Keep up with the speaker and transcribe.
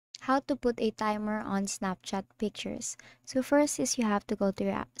How to put a timer on Snapchat pictures. So first is you have to go to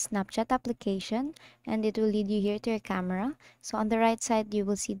your Snapchat application and it will lead you here to your camera. So on the right side you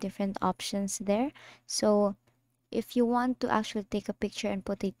will see different options there. So if you want to actually take a picture and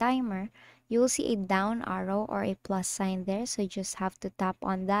put a timer, you will see a down arrow or a plus sign there. So you just have to tap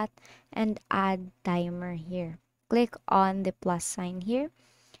on that and add timer here. Click on the plus sign here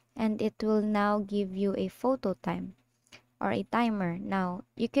and it will now give you a photo time or a timer. Now,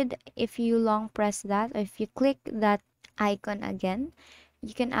 you could, if you long press that, or if you click that icon again,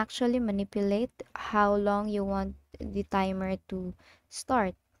 you can actually manipulate how long you want the timer to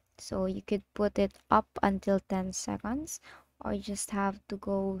start. So you could put it up until 10 seconds, or you just have to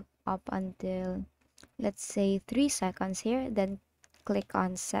go up until, let's say, 3 seconds here. Then click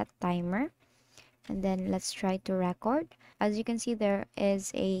on set timer and then let's try to record. As you can see, there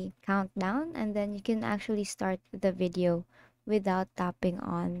is a countdown and then you can actually start the video without tapping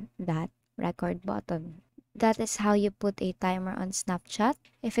on that record button. That is how you put a timer on Snapchat.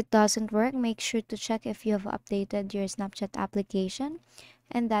 If it doesn't work, make sure to check if you have updated your Snapchat application.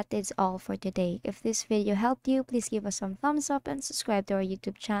 And that is all for today. If this video helped you, please give us some thumbs up and subscribe to our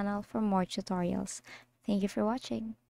YouTube channel for more tutorials. Thank you for watching.